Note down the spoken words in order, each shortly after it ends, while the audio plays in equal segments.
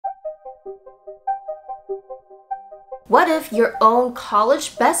What if your own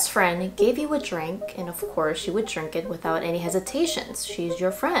college best friend gave you a drink and of course you would drink it without any hesitations? She's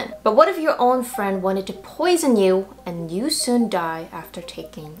your friend. But what if your own friend wanted to poison you and you soon die after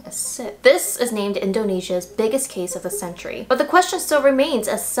taking a sip? This is named Indonesia's biggest case of the century. But the question still remains,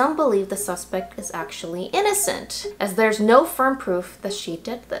 as some believe the suspect is actually innocent, as there's no firm proof that she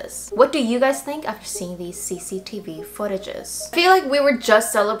did this. What do you guys think after seeing these CCTV footages? I feel like we were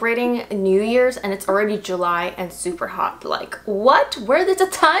just celebrating New Year's and it's already July and super hot. Like, what? Where did the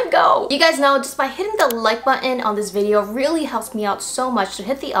time go? You guys know, just by hitting the like button on this video really helps me out so much to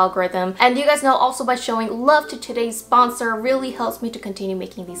hit the algorithm. And you guys know also by showing love to today's sponsor really helps me to continue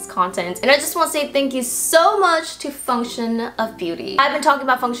making these contents. And I just want to say thank you so much to Function of Beauty. I've been talking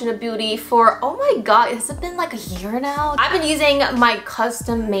about Function of Beauty for, oh my god, has it been like a year now? I've been using my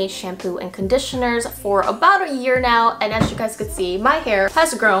custom made shampoo and conditioners for about a year now. And as you guys could see, my hair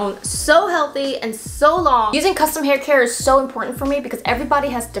has grown so healthy and so long. Using custom hair care is so important for me because everybody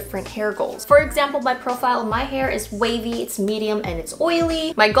has different hair goals. For example, my profile, my hair is wavy, it's medium, and it's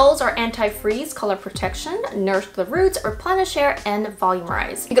oily. My goals are anti-freeze, color protection, nourish the roots, replenish hair, and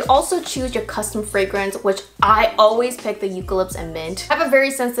volumerize. You could also choose your custom fragrance, which I always pick the eucalyptus and mint. I have a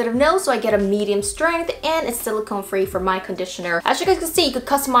very sensitive nose, so I get a medium strength, and it's silicone free for my conditioner. As you guys can see, you could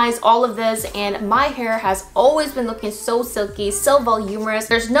customize all of this, and my hair has always been looking so silky, so voluminous.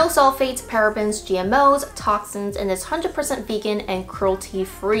 There's no sulfates, parabens, GMOs, toxins, and it's 100% vegan and cruelty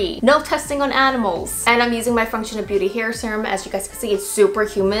free. No testing on animals. And I'm using my Function of Beauty hair serum. As you guys can see, it's super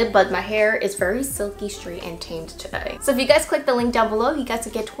humid, but my hair is very silky, straight, and tamed today. So if you guys click the link down below, you guys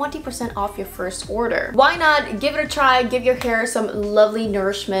will get 20% off your first order. Why not give it a try, give your hair some lovely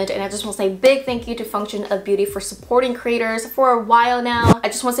nourishment. And I just want to say big thank you to Function of Beauty for supporting creators for a while now. I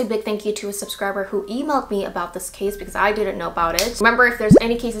just want to say big thank you to a subscriber who emailed me about this case because I didn't know about it. Remember, if there's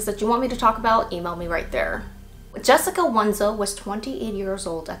any cases that you want me to talk about, email me right there. Jessica Wongso was 28 years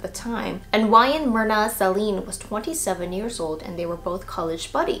old at the time, and Wayan Myrna Saline was 27 years old, and they were both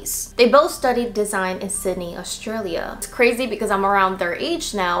college buddies. They both studied design in Sydney, Australia. It's crazy because I'm around their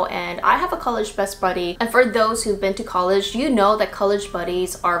age now, and I have a college best buddy. And for those who've been to college, you know that college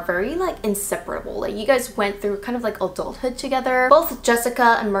buddies are very like inseparable. Like you guys went through kind of like adulthood together. Both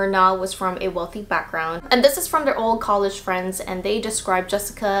Jessica and Myrna was from a wealthy background, and this is from their old college friends, and they described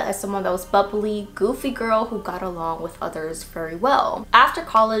Jessica as someone that was bubbly, goofy girl who got along with others very well. After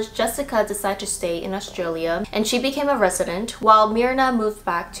college, Jessica decided to stay in Australia and she became a resident while Myrna moved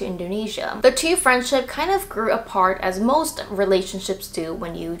back to Indonesia. The two friendship kind of grew apart, as most relationships do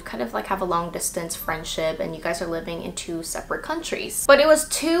when you kind of like have a long distance friendship and you guys are living in two separate countries. But it was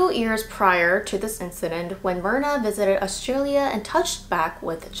 2 years prior to this incident when Myrna visited Australia and touched back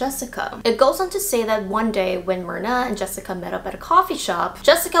with Jessica. It goes on to say that one day when Myrna and Jessica met up at a coffee shop,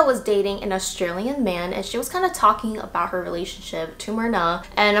 Jessica was dating an Australian man and she was kind of talking about her relationship to Myrna,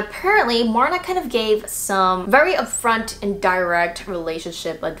 and apparently Myrna kind of gave some very upfront and direct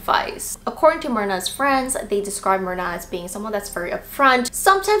relationship advice. According to Myrna's friends, they describe Myrna as being someone that's very upfront.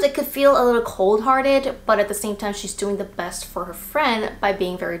 Sometimes it could feel a little cold-hearted, but at the same time she's doing the best for her friend by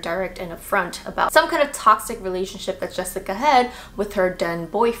being very direct and upfront about some kind of toxic relationship that Jessica had with her then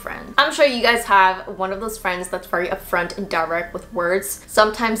boyfriend. I'm sure you guys have one of those friends that's very upfront and direct with words.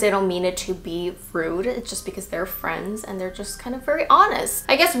 Sometimes they don't mean it to be rude, it's just because they're friends and they're just kind of very honest.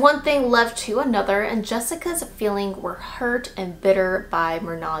 I guess one thing led to another, and Jessica's feelings were hurt and bitter by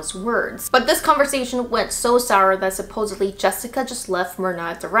Myrna's words. But this conversation went so sour that supposedly Jessica just left Myrna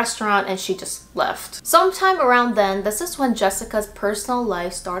at the restaurant and she just left. Sometime around then, this is when Jessica's personal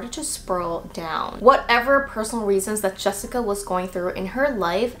life started to spiral down. Whatever personal reasons that Jessica was going through in her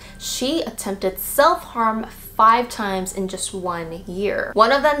life, she attempted self-harm 5 times in just 1 year.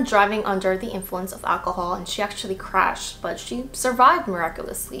 One of them driving under the influence of alcohol, and she actually crashed, but she survived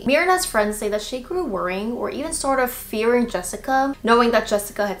miraculously. Myrna's friends say that she grew worrying or even sort of fearing Jessica, knowing that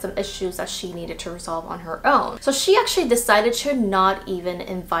Jessica had some issues that she needed to resolve on her own. So she actually decided to not even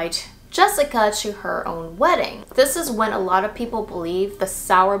invite Jessica to her own wedding. This is when a lot of people believe the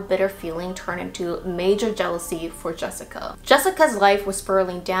sour, bitter feeling turned into major jealousy for Jessica. Jessica's life was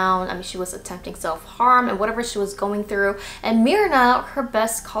spiraling down. I mean, she was attempting self-harm and whatever she was going through. And Myrna, her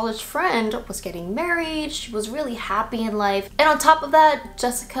best college friend, was getting married. She was really happy in life. And on top of that,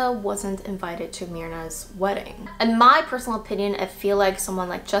 Jessica wasn't invited to Myrna's wedding. In my personal opinion, I feel like someone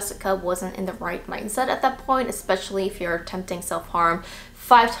like Jessica wasn't in the right mindset at that point, especially if you're attempting self-harm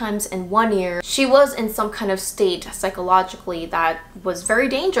 5 times in 1 year, she was in some kind of state psychologically that was very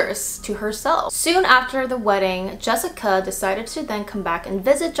dangerous to herself. Soon after the wedding, Jessica decided to then come back and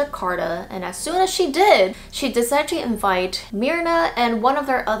visit Jakarta, and as soon as she did, she decided to invite Mirna and one of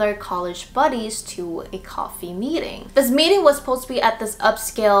their other college buddies to a coffee meeting. This meeting was supposed to be at this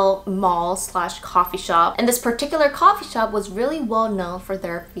upscale mall slash coffee shop, and this particular coffee shop was really well known for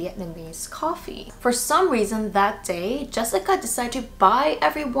their Vietnamese coffee. For some reason that day, Jessica decided to buy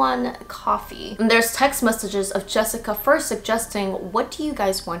everyone coffee. And there's text messages of Jessica first suggesting, what do you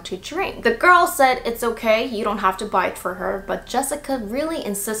guys want to drink? The girl said it's okay, you don't have to buy it for her, but Jessica really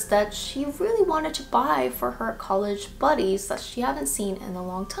insists that she really wanted to buy for her college buddies that she haven't seen in a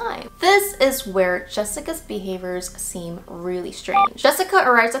long time. This is where Jessica's behaviors seem really strange. Jessica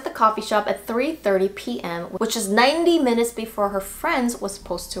arrives at the coffee shop at 3:30 p.m., which is 90 minutes before her friends was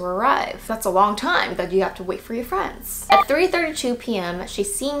supposed to arrive. That's a long time that you have to wait for your friends. At 3:32 p.m.,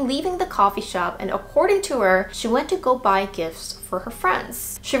 she's seen leaving the coffee shop, and according to her, she went to go buy gifts for her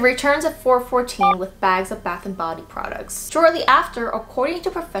friends. She returns at 4:14 with bags of Bath & Body products. Shortly after, according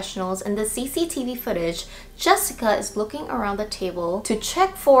to professionals in the CCTV footage, Jessica is looking around the table to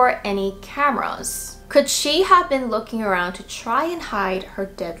check for any cameras. Could she have been looking around to try and hide her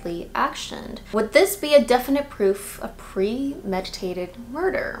deadly action? Would this be a definite proof of premeditated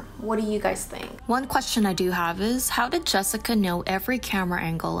murder? What do you guys think? One question I do have is, how did Jessica know every camera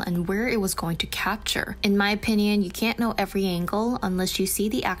angle and where it was going to capture? In my opinion, you can't know every angle unless you see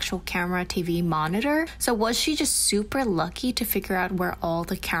the actual camera TV monitor. So was she just super lucky to figure out where all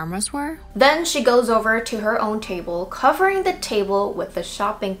the cameras were? Then she goes over to her own table, covering the table with the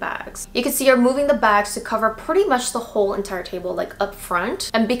shopping bags. You can see her moving the bags to cover pretty much the whole entire table, like up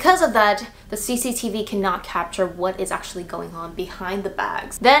front, and because of that, the CCTV cannot capture what is actually going on behind the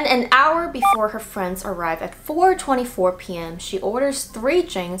bags. Then an hour before her friends arrive at 4:24 p.m., she orders 3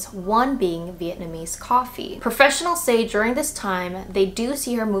 drinks, one being Vietnamese coffee. Professionals say during this time they do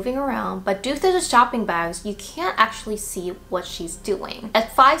see her moving around, but due to the shopping bags, you can't actually see what she's doing.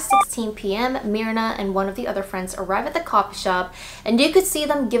 At 5:16 p.m., Mirna and one of the other friends arrive at the coffee shop, and you could see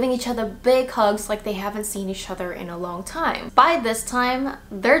them giving each other big hugs like they haven't seen each other in a long time. By this time,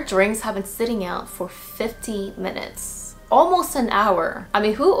 their drinks have been sitting out for 50 minutes. Almost an hour. I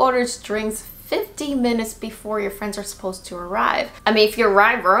mean, who orders drinks 50 minutes before your friends are supposed to arrive? I mean, if you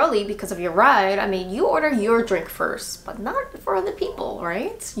arrive early because of your ride, I mean, you order your drink first, but not for other people,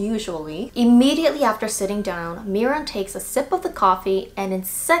 right? Usually. Immediately after sitting down, Miran takes a sip of the coffee, and in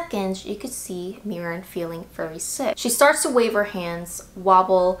seconds, you could see Miran feeling very sick. She starts to wave her hands,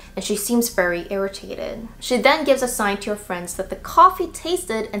 wobble, and she seems very irritated. She then gives a sign to her friends that the coffee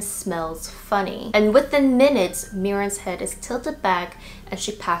tasted and smells funny. And within minutes, Miran's head is tilted back and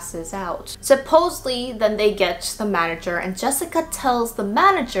she passes out. Supposedly, then they get the manager, and Jessica tells the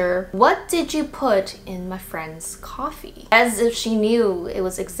manager, "What did you put in my friend's coffee?" As if she knew it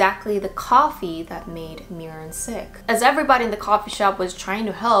was exactly the coffee that made Miran sick. As everybody in the coffee shop was trying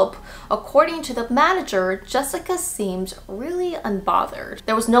to help, according to the manager, Jessica seemed really unbothered.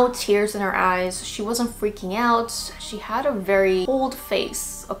 There was no tears in her eyes, she wasn't freaking out, she had a very cold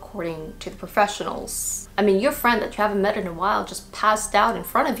face, according to the professionals. I mean, your friend that you haven't met in a while just passed out in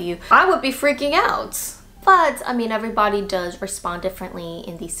front of you. I would be freaking out. But, I mean, everybody does respond differently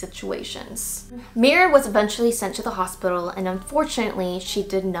in these situations. Miran was eventually sent to the hospital, and unfortunately, she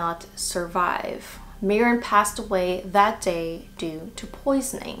did not survive. Miran passed away that day due to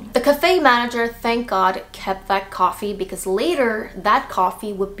poisoning. The cafe manager, thank God, kept that coffee because later that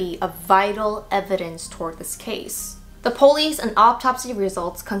coffee would be a vital evidence toward this case. The police and autopsy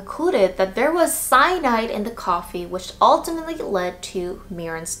results concluded that there was cyanide in the coffee, which ultimately led to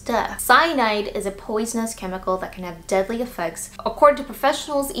Miran's death. Cyanide is a poisonous chemical that can have deadly effects. According to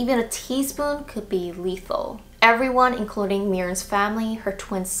professionals, even a teaspoon could be lethal. Everyone, including Miran's family, her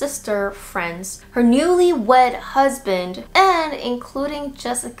twin sister, friends, her newlywed husband, and including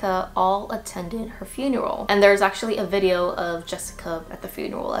Jessica, all attended her funeral. And there's actually a video of Jessica at the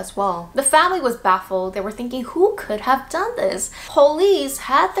funeral as well. The family was baffled. They were thinking, who could have done this? Police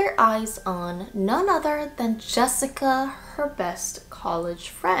had their eyes on none other than Jessica, her best college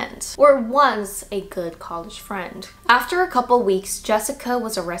friend, or once a good college friend. After a couple weeks, Jessica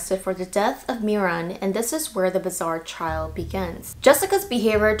was arrested for the death of Miran, and this is where the bizarre trial begins. Jessica's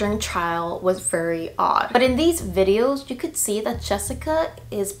behavior during trial was very odd, but in these videos, you could see that Jessica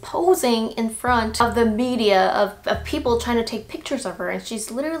is posing in front of the media, of people trying to take pictures of her, and she's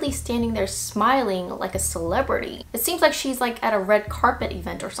literally standing there smiling like a celebrity. It seems like she's like at a red carpet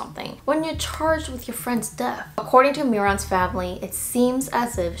event or something when you're charged with your friend's death. According to Miran's family, it seems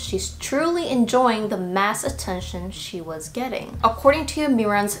as if she's truly enjoying the mass attention she was getting. According to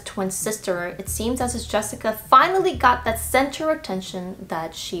Miran's twin sister, it seems as if Jessica finally got that center attention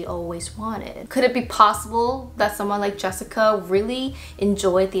that she always wanted. Could it be possible that someone like Jessica really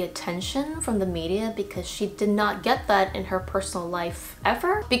enjoyed the attention from the media because she did not get that in her personal life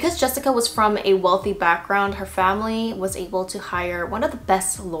ever? Because Jessica was from a wealthy background, her family was able to hire one of the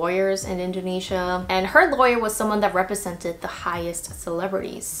best lawyers in Indonesia, and her lawyer was someone that represented the highest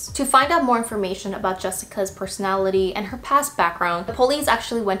celebrities. To find out more information about Jessica's personality and her past background, the police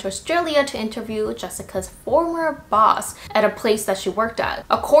actually went to Australia to interview Jessica's former boss at a place that she worked at.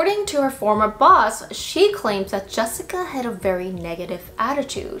 According to her former boss, she claims that Jessica had a very negative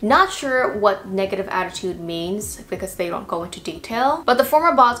attitude. Not sure what negative attitude means because they don't go into detail, but the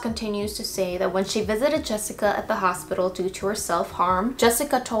former boss continues to say that when she visited Jessica at the hospital due to her self-harm,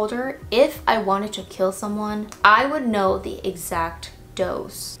 Jessica told her, "If I wanted to kill someone, I would know the exact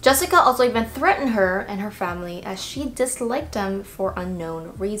dose." Jessica also even threatened her and her family as she disliked them for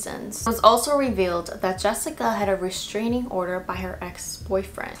unknown reasons. It was also revealed that Jessica had a restraining order by her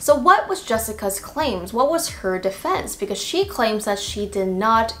ex-boyfriend. So what was Jessica's claims? What was her defense? Because she claims that she did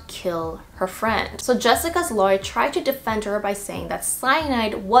not kill her friend. So Jessica's lawyer tried to defend her by saying that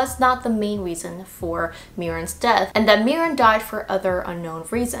cyanide was not the main reason for Miran's death and that Miran died for other unknown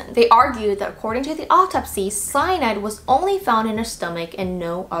reasons. They argued that according to the autopsy, cyanide was only found in her stomach and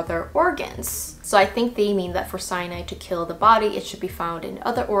no other organs. So I think they mean that for cyanide to kill the body, it should be found in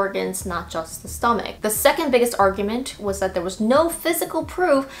other organs, not just the stomach. The second biggest argument was that there was no physical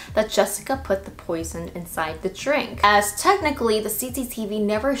proof that Jessica put the poison inside the drink, as technically the CCTV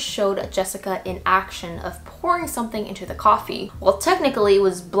never showed Jessica in action of pouring something into the coffee. Well, technically it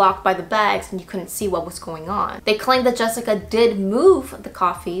was blocked by the bags and you couldn't see what was going on. They claimed that Jessica did move the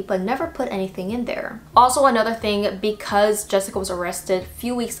coffee but never put anything in there. Also, another thing, because Jessica was arrested a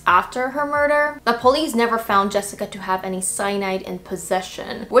few weeks after her murder, the police never found Jessica to have any cyanide in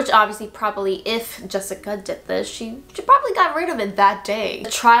possession, which obviously probably if Jessica did this, she probably got rid of it that day. The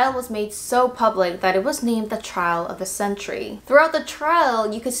trial was made so public that it was named the trial of the century. Throughout the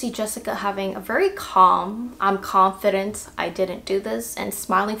trial, you could see Jessica having a very calm, "I'm confident, I didn't do this," and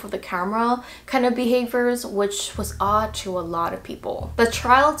smiling for the camera kind of behaviors, which was odd to a lot of people. The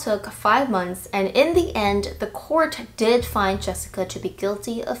trial took 5 months, and in the end, the court did find Jessica to be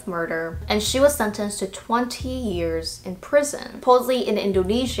guilty of murder, and she was sentenced to 20 years in prison. Supposedly in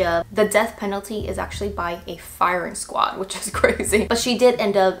Indonesia, the death penalty is actually by a firing squad, which is crazy. But she did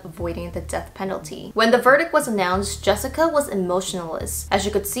end up avoiding the death penalty. When the verdict was announced, Jessica was emotionless. As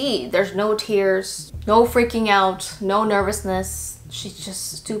you could see, there's no tears, no freaking out, no nervousness. She's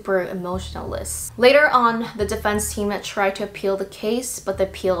just super emotionless. Later on, the defense team tried to appeal the case, but the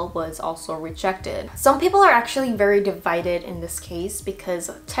appeal was also rejected. Some people are actually very divided in this case because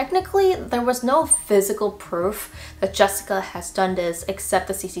technically there was no physical proof that Jessica has done this except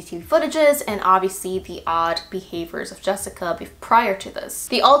the CCTV footages and obviously the odd behaviors of Jessica prior to this.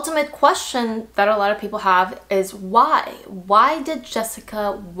 The ultimate question that a lot of people have is why? Why did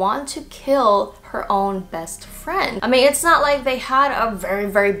Jessica want to kill her own best friend? I mean, it's not like they had a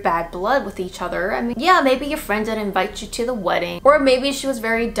very bad blood with each other. I mean, yeah, maybe your friend didn't invite you to the wedding, or maybe she was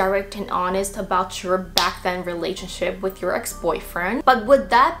very direct and honest about your back then relationship with your ex-boyfriend, but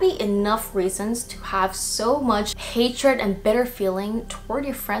would that be enough reasons to have so much hatred and bitter feeling toward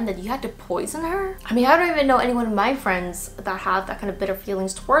your friend that you had to poison her? I mean, I don't even know anyone of my friends that have that kind of bitter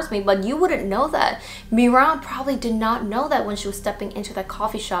feelings towards me, but you wouldn't know that. Miran probably did not know that when she was stepping into that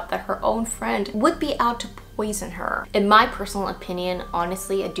coffee shop that her own friend would be out to poison her. In my personal opinion,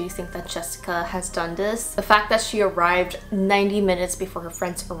 honestly, I do think that Jessica has done this. The fact that she arrived 90 minutes before her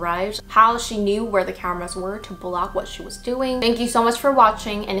friends arrived, how she knew where the cameras were to block what she was doing. Thank you so much for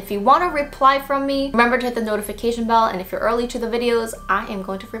watching, and if you want a reply from me, remember to hit the notification bell, and if you're early to the videos, I am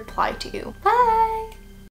going to reply to you. Bye!